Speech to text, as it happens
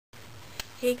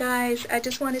Hey guys, I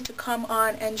just wanted to come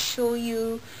on and show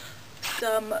you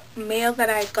some mail that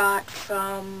I got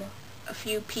from a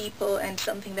few people and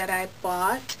something that I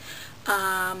bought,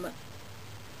 hair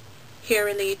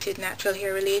related, natural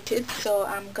hair related. So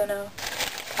I'm gonna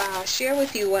share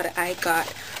with you what I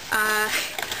got. I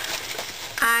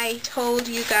told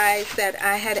you guys that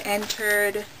I had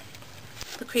entered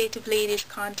the Creative Ladies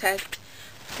contest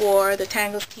for the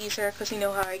Tangles teaser, because you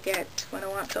know how I get when I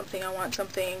want something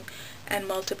and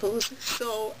multiples.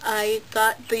 So I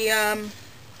got the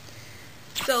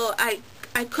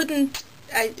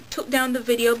I took down the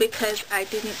video because I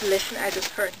didn't listen. I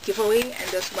just heard giveaway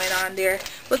and just went on there.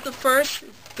 It was the first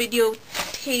video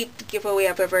taped giveaway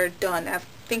I've ever done. I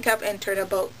think I've entered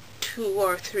about 2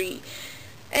 or 3.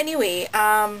 Anyway,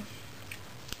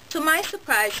 to my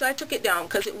surprise, so I took it down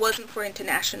because it wasn't for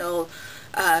international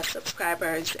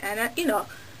subscribers, and I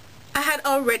had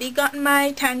already gotten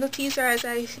my Tangle teaser, as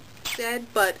I said,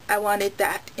 but I wanted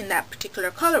that in that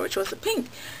particular color, which was the pink.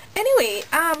 Anyway,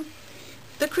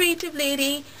 the Creative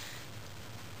Lady,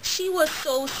 she was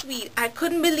so sweet. I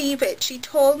couldn't believe it. She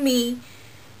told me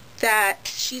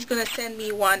that she's gonna send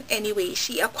me one anyway.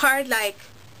 She acquired like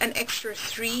an extra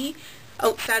 3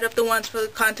 outside of the ones for the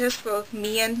contest for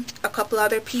me and a couple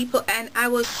other people, and I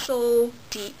was so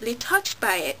deeply touched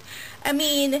by it. I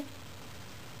mean,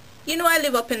 you know, I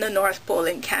live up in the North Pole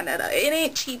in Canada. It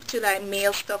ain't cheap to like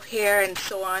mail stuff here and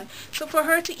so on. So for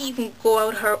her to even go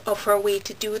out of her way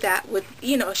to do that with,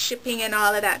 you know, shipping and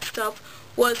all of that stuff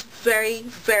was very,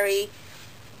 very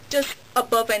just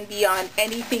above and beyond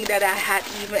anything that I had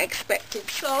even expected.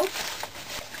 So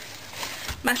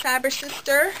my cyber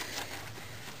sister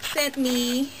sent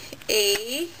me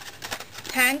a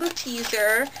Tangle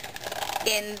teaser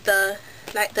in the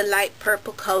light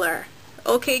purple color.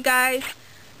 Okay guys,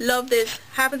 love this.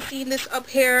 Haven't seen this up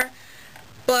here,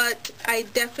 but I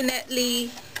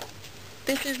definitely,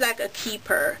 this is like a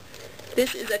keeper.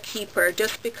 This is a keeper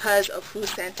just because of who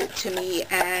sent it to me.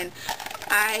 And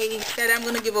I said I'm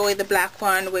going to give away the black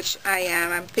one, which I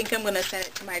am. I think I'm going to send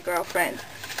it to my girlfriend.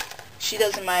 She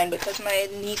doesn't mind because my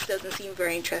niece doesn't seem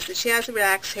very interested. She has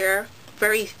relaxed hair,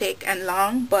 very thick and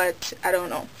long, but I don't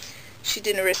know. She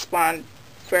didn't respond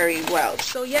very well.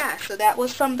 So yeah, so that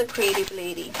was from the Creative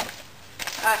Lady.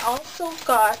 I also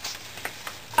got,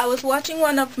 I was watching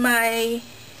one of my,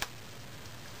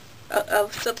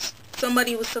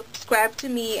 somebody was subscribed to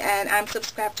me, and I'm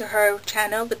subscribed to her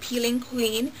channel, The Peeling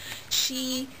Queen.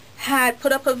 She had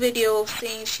put up a video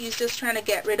saying she's just trying to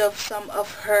get rid of some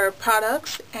of her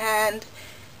products, and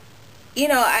you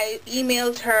know, I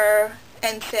emailed her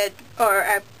and said, or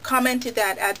I commented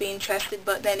that I'd be interested,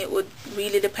 but then it would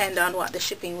really depend on what the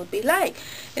shipping would be like.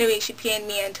 Anyway, she PN'd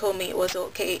me and told me it was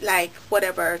okay, like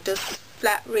whatever, just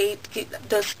flat rate.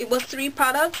 It was 3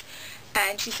 products,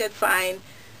 and she said fine,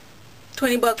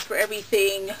 $20 for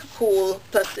everything, cool,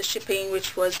 plus the shipping,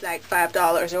 which was like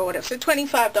 $5 or whatever. So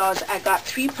 $25. I got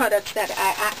 3 products that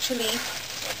I actually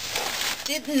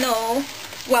didn't know.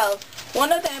 Well,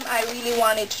 one of them I really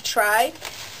wanted to try,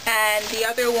 and the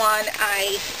other one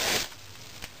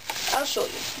I'll show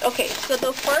you. Okay, so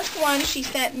the first one she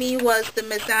sent me was the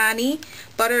Mizani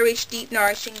Butter Rich Deep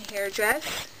Nourishing Hair Dress.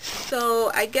 So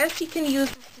I guess you can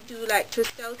use this to do like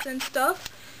twist outs and stuff.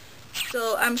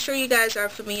 So I'm sure you guys are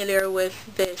familiar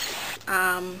with this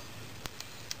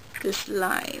this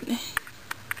line.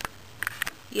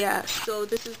 Yeah, so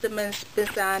this is the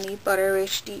Mizani Butter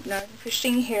Rich Deep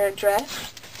Nourishing Hair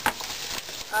Dress.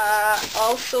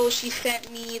 Also, she sent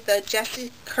me the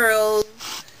Jessie Curls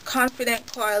Confident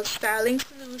Coil Styling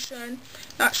Solution.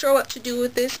 Not sure what to do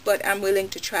with this, but I'm willing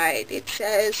to try it. It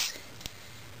says,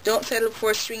 don't settle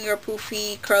for stringy or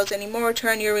poofy curls anymore.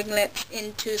 Turn your ringlets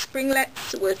into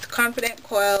springlets with Confident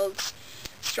Coils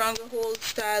Stronger Hold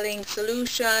Styling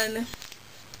Solution.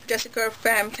 Jessica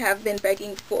fans have been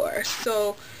begging for.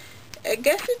 So I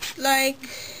guess it's like,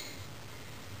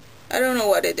 I don't know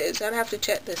what it is. I'll have to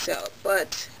check this out.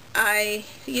 But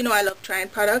you know, I love trying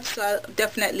products, so I'll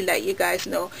definitely let you guys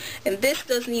know. And this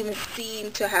doesn't even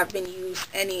seem to have been used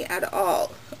any at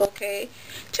all. Okay,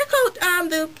 check out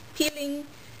the Peeling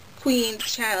Queen's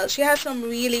channel. She has some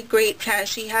really great channels.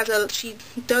 She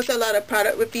does a lot of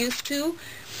product reviews too,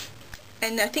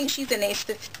 and I think she's an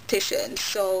esthetician,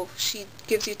 so she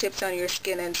gives you tips on your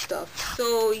skin and stuff.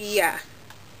 So yeah,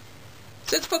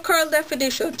 so it's for curl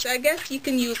definition, so I guess you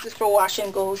can use this for wash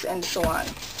and goes and so on.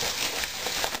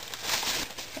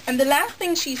 And the last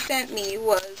thing she sent me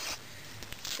was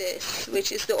this,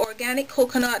 which is the Organic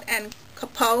Coconut and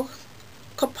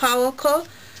Kapawaka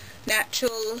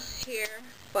Natural Hair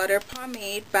Butter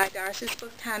Pomade by Darcy's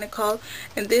Botanical.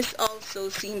 And this also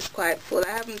seems quite full.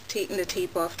 I haven't taken the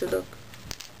tape off to look.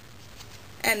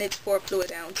 and it's 4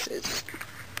 fluid ounces.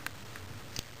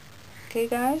 Okay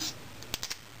guys.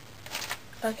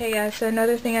 Okay guys, so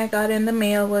another thing I got in the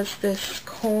mail was this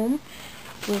comb,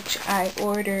 which I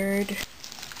ordered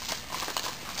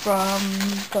from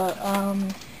the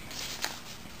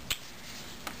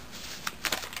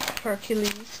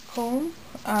Hercules comb.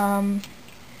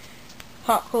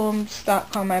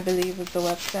 Hotcombs.com, I believe, is the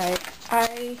website.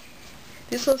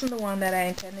 This wasn't the one that I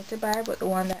intended to buy, but the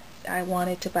one that I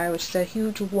wanted to buy, which is a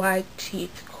huge wide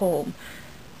teeth comb.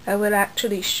 I will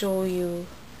actually show you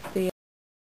the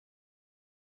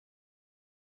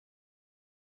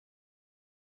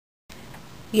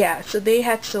yeah, so they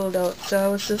had sold out, so I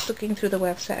was just looking through the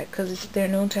website because they're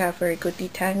known to have very good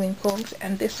detangling combs,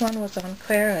 and this one was on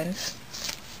clearance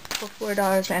for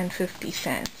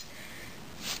 $4.50,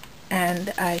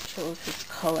 and I chose this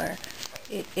color.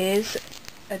 It is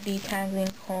a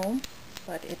detangling comb,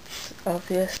 but it's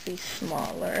obviously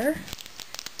smaller.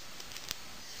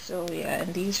 So yeah,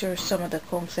 and these are some of the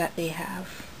combs that they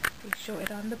have. They show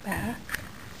it on the back.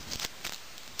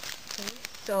 Okay,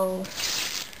 so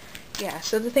yeah,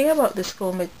 so the thing about this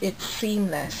comb, it's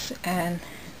seamless, and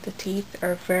the teeth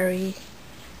are very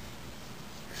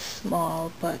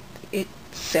small, but it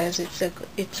says it's a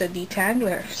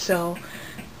detangler. So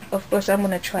of course I'm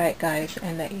gonna try it guys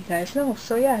and let you guys know.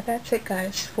 So yeah, that's it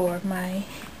guys for my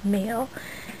mail.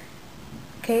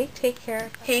 Okay, take care.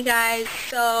 Hey guys,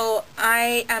 so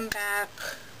I am back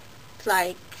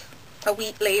like a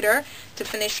week later to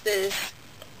finish this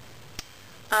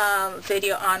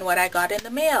video on what I got in the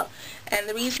mail. And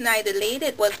the reason I delayed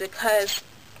it was because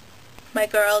my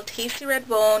girl Tasty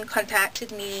Redbone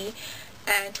contacted me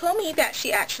and told me that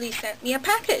she actually sent me a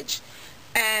package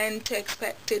and to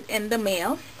expect it in the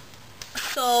mail.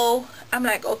 So I'm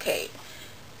like, okay,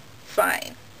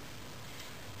 fine.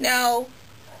 Now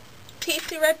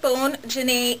Tasty Redbone,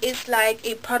 Janae, is like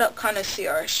a product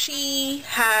connoisseur. She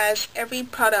has every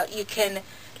product you can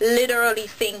literally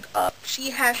think of.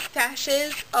 She has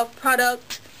stashes of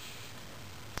product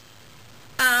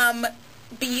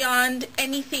beyond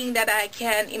anything that I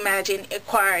can imagine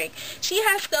acquiring. She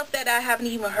has stuff that I haven't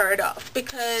even heard of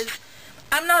because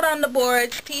I'm not on the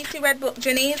boards. Tasty Redbone,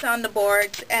 Janae is on the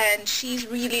boards, and she's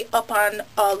really up on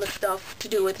all the stuff to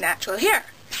do with natural hair.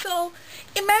 So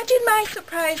imagine my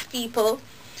surprise, people,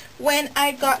 when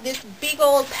I got this big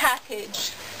old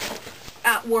package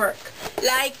at work.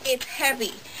 Like, it's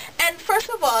heavy. And first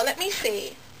of all, let me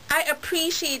say, I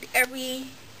appreciate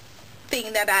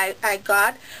everything that I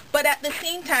got, but at the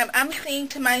same time, I'm saying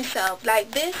to myself,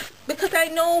 like, this, because I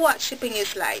know what shipping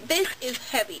is like, this is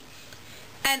heavy.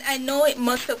 And I know it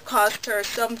must have cost her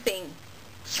something,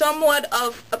 somewhat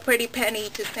of a pretty penny,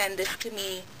 to send this to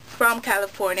me from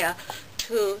California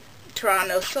to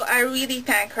Toronto. So I really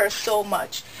thank her so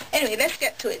much. Anyway, let's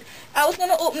get to it. I was going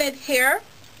to open it here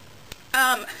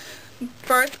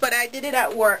first, but I did it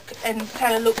at work and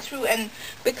kind of looked through, and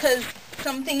because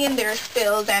something in there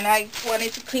spilled and I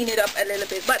wanted to clean it up a little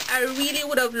bit. But I really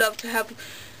would have loved to have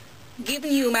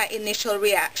given you my initial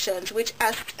reactions, which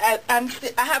I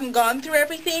haven't gone through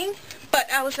everything, but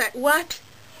I was like, what?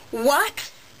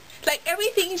 Like,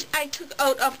 everything I took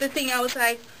out of the thing, I was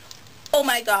like, oh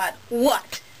my God,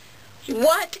 what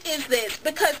is this?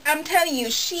 Because I'm telling you,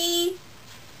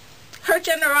 her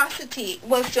generosity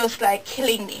was just like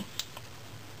killing me.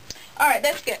 Alright,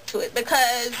 let's get to it,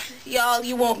 because y'all,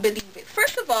 you won't believe it.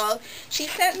 First of all, she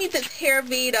sent me this Hair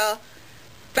Veda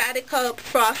Vatica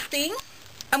frosting.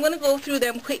 I'm going to go through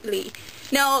them quickly.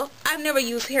 Now, I've never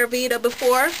used Hair Veda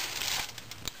before,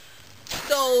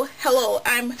 so hello,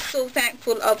 I'm so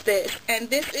thankful of this. And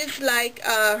this is like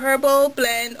a herbal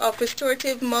blend of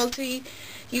restorative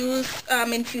multi-use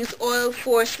infused oil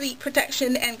for sleep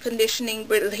protection and conditioning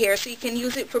brittle hair. So you can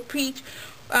use it for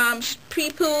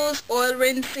pre-poos, oil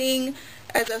rinsing,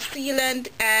 as a sealant,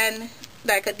 and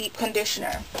like a deep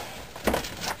conditioner.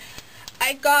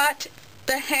 I got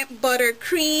the hemp butter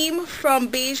cream from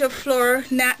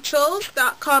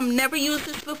BeigeFloorNaturals.com. Never used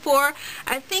this before.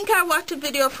 I think I watched a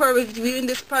video of her reviewing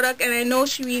this product, and I know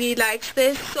she really likes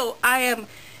this, so I am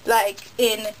like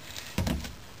in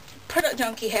product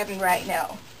junkie heaven right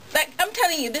now. Like, I'm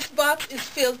telling you, this box is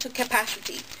filled to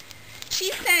capacity.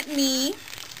 She sent me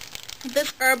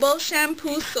this herbal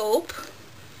shampoo soap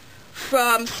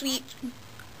from Sweet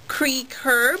Creek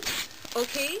Herbs.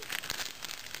 Okay,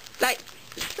 like,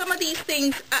 some of these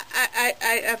things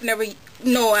I've never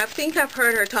I think I've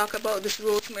heard her talk about this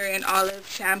rosemary and olive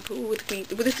shampoo with green,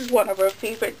 but this is one of her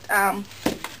favorite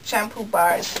shampoo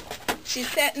bars. She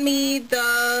sent me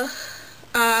the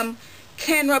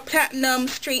Kenra Platinum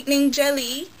straightening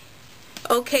jelly.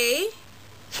 Okay,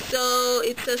 So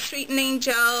it's a straightening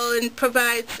gel and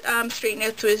provides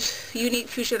straighteners with unique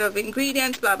fusion of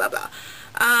ingredients, blah blah blah,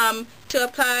 to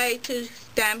apply to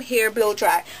damp hair, blow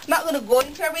dry. I'm not going to go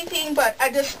into everything, but I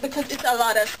just, because it's a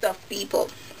lot of stuff, people.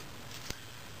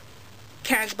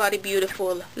 Karen's Body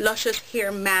Beautiful Luscious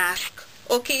Hair Mask.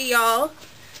 Okay, y'all,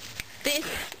 this,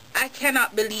 I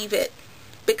cannot believe it,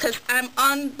 because I'm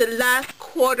on the last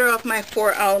quarter of my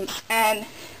 4 ounce, and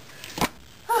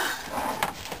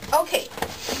okay,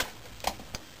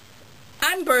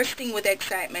 I'm bursting with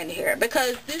excitement here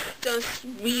because this just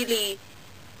really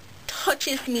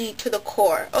touches me to the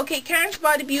core. Okay, Karen's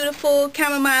Body Beautiful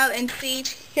Chamomile and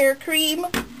Sage Hair Cream.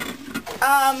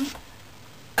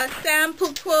 A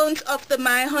sample tones of the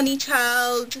My Honey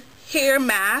Child hair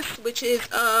mask, which is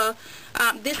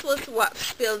this was what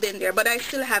spilled in there, but I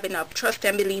still have enough. Trust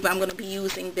and believe I'm going to be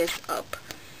using this up.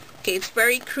 Okay, it's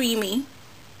very creamy,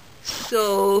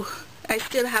 so I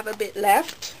still have a bit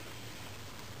left.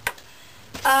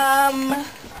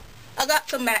 I got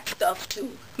some MAC stuff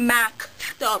too. MAC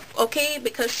stuff, okay,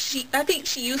 because I think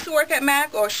she used to work at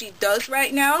MAC, or she does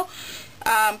right now,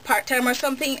 part-time or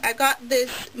something. I got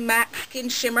this MAC Skin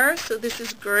Shimmer, so this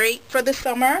is great for the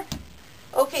summer.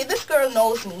 Okay, this girl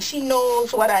knows me. She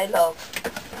knows what I love.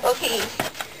 Okay,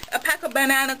 a pack of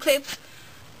banana clips.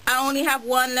 I only have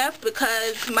one left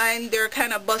because mine, they're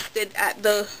kind of busted at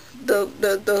the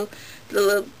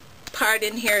little part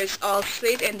in here is all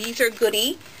straight, and these are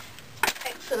goodie.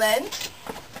 Excellent.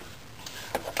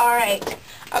 Alright,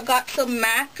 I got some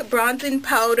MAC bronzing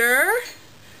powder.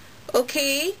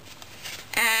 Okay,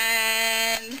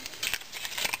 and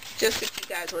just if you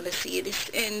guys want to see it, it's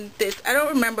in this, I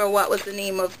don't remember what was the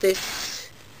name of this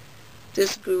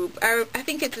group. I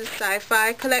think it's a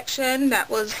Sci-Fi collection. That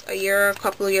was a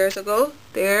couple of years ago.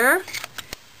 There.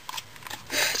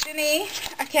 Jenny,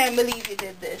 I can't believe you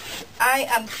did this. I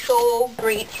am so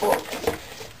grateful.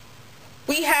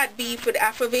 We had beef with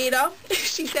Afroveda.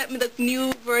 She sent me the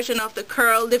new version of the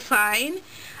Curl Define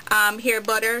hair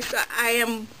butter, so I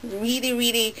am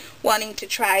really wanting to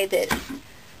try this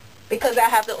because I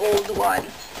have the old one.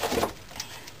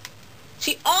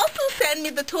 She also sent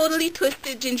me the Totally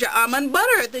Twisted Ginger Almond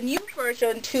Butter, the new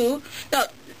version too. Now,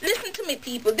 listen to me,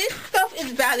 people. This stuff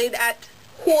is valued at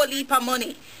whole heap of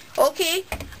money. Okay?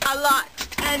 A lot.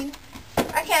 And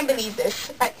I can't believe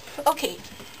this. Okay.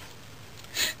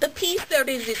 The piece de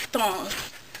resistance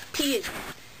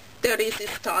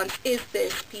is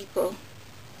this, people.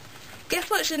 Guess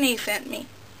what Janae sent me?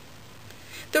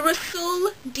 The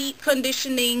Rasul Deep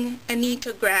Conditioning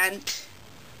Anita Grant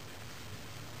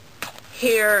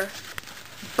hair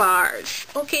bars.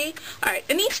 Okay, alright,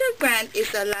 Anita Grant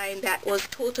is a line that was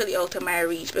totally out of my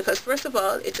reach because, first of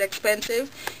all, it's expensive.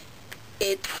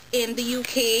 It's in the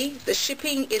UK, the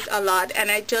shipping is a lot, and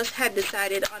I just had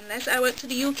decided unless I went to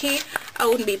the UK, I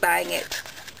wouldn't be buying it.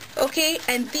 Okay,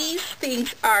 and these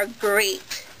things are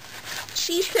great.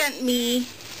 She sent me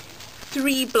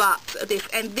 3 blocks of this,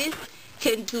 and this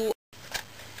can do.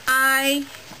 I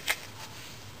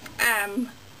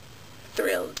am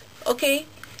thrilled. Okay,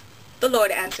 the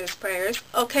Lord answers prayers.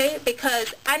 Okay,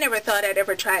 because I never thought I'd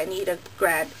ever try Anita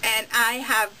Grant, and I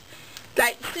have,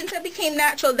 like, since I became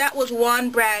natural, that was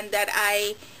one brand that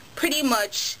I pretty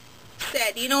much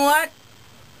said, you know what,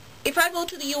 if I go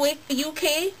to the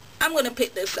UK, I'm gonna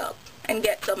pick this up and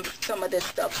get some of this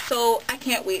stuff. So I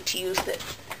can't wait to use this.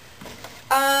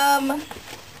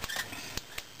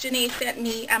 Janae sent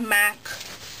me a MAC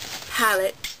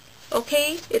palette.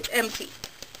 Okay, it's empty.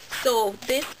 So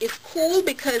this is cool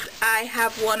because I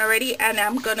have one already, and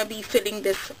I'm gonna be filling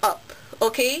this up.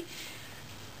 Okay,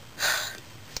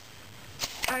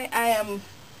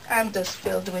 I'm just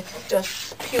filled with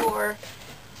just pure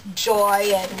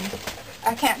joy, and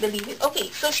I can't believe it. Okay,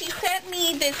 so she sent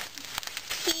me this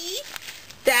tea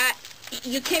that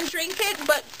you can drink it,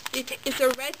 but it's a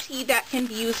red tea that can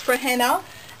be used for henna.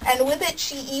 And with it,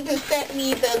 she even sent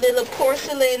me the little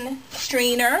porcelain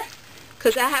strainer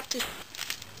because I have to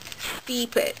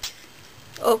steep it.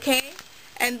 Okay,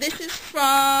 and this is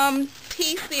from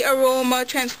Taste the Aroma,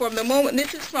 Transform the Moment.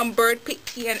 This is from Bird Pick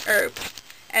Tea and Herbs,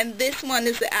 and this one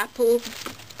is the apple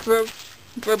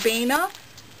verbena.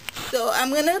 So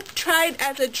I'm gonna try it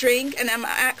as a drink, and I'm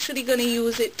actually gonna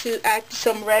use it to add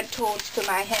some red tones to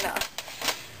my henna.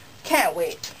 Can't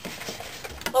wait.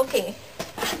 Okay,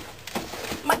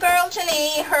 my girl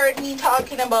Janae heard me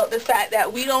talking about the fact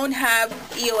that we don't have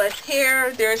EOS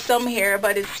hair. There's some hair,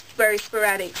 but it's very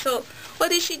sporadic. So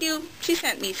what did she do? She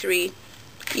sent me 3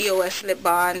 EOS lip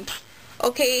balms.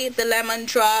 Okay, the lemon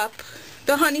drop,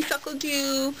 the honeysuckle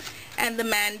dew, and the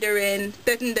mandarin,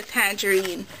 then the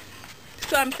tangerine.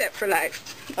 So I'm set for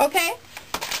life. Okay,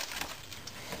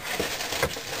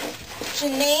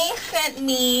 Janae sent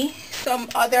me some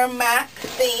other MAC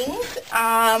things,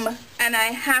 and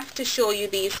I have to show you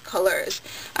these colors.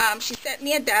 She sent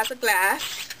me a Dazzle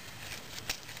Glass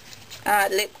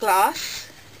lip gloss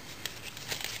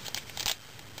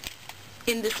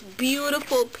in this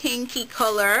beautiful pinky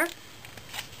color.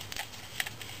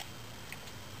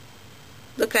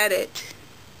 Look at it.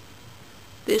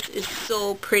 This is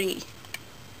so pretty.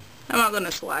 I'm not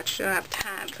gonna swatch. I don't have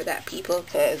time for that, people,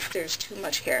 because there's too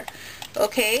much here.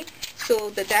 Okay, so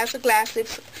the Dazzle Glass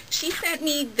lips. She sent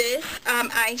me this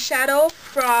eyeshadow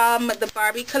from the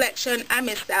Barbie collection. I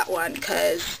missed that one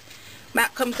because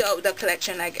MAC comes out with a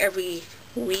collection like every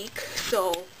week.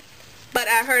 So, but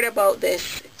I heard about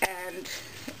this, and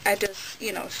I just,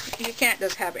 you know, you can't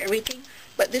just have everything.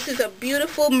 But this is a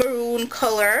beautiful maroon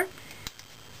color,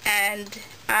 and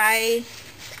I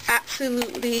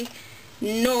absolutely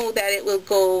know that it will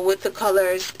go with the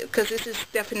colors, because this is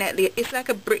definitely, it's like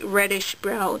a reddish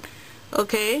brown,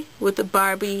 okay, with the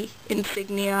Barbie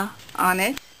insignia on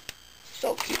it.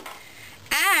 So cute.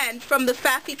 And from the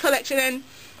Fafi collection,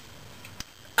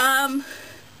 and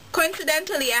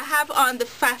coincidentally I have on the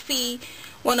Fafi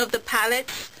one of the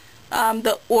palettes,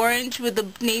 the orange with the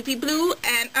navy blue,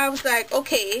 and I was like,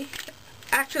 okay,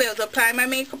 actually I was applying my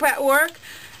makeup at work,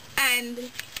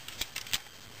 and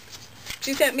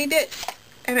she sent me this,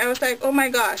 and I was like, oh my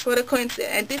gosh, what a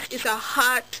coincidence. And this is a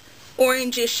hot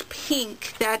orangish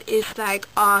pink that is like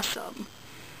awesome.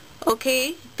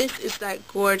 Okay, this is like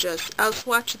gorgeous. I'll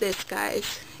swatch this,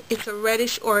 guys. It's a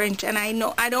reddish orange, and I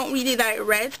know I don't really like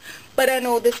red, but I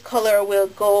know this color will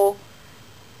go.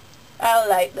 I'll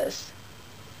like this.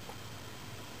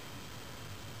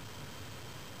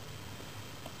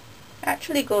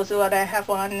 Actually goes with what I have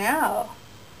on now.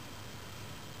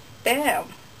 Damn.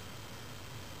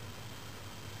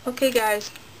 Okay,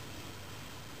 guys,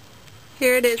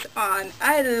 here it is on.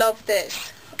 I love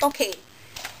this. Okay,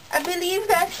 I believe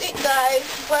that's it,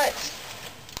 guys, but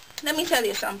let me tell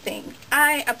you something.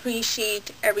 I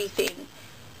appreciate everything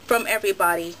from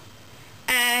everybody,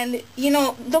 and you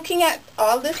know, looking at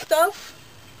all this stuff,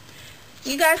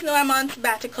 you guys know I'm on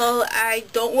sabbatical. I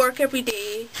don't work every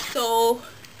day, so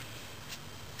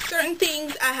certain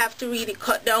things I have to really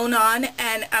cut down on,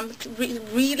 and I'm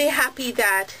really happy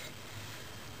that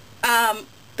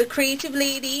the creative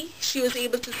lady, she was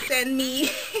able to send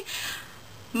me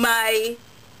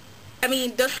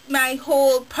just my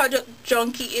whole product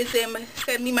junkie-ism,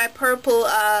 send me my purple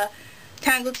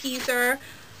Tangle Teaser.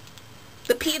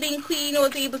 The Peeling Queen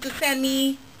was able to send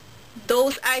me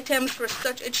those items for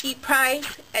such a cheap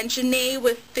price, and Janae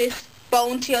with this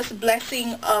bounteous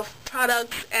blessing of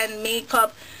products and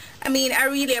makeup. I mean, I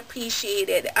really appreciate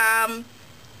it.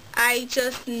 I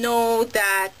just know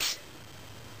that,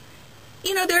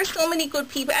 you know, there are so many good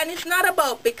people, and it's not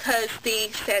about because they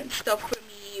sent stuff for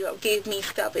me or gave me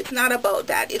stuff. It's not about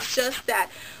that. It's just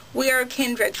that we are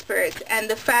kindred spirits,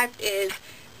 and the fact is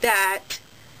that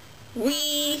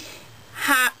we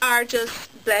are just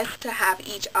blessed to have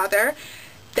each other,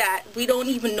 that we don't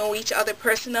even know each other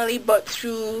personally, but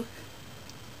through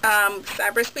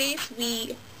cyberspace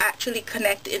we actually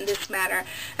connect in this manner,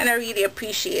 and I really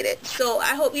appreciate it. So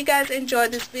I hope you guys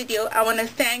enjoyed this video. I want to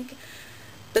thank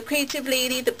the creative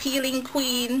lady, the Peeling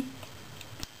Queen.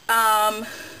 I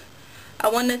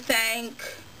want to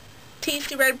thank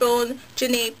Tasty Red Bone,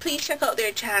 Janae. Please check out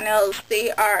their channels.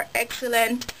 They are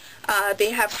excellent.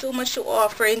 They have so much to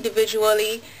offer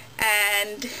individually,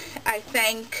 and I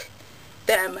thank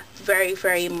them very,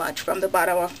 very much from the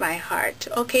bottom of my heart.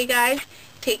 Okay, guys,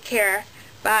 take care.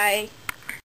 Bye.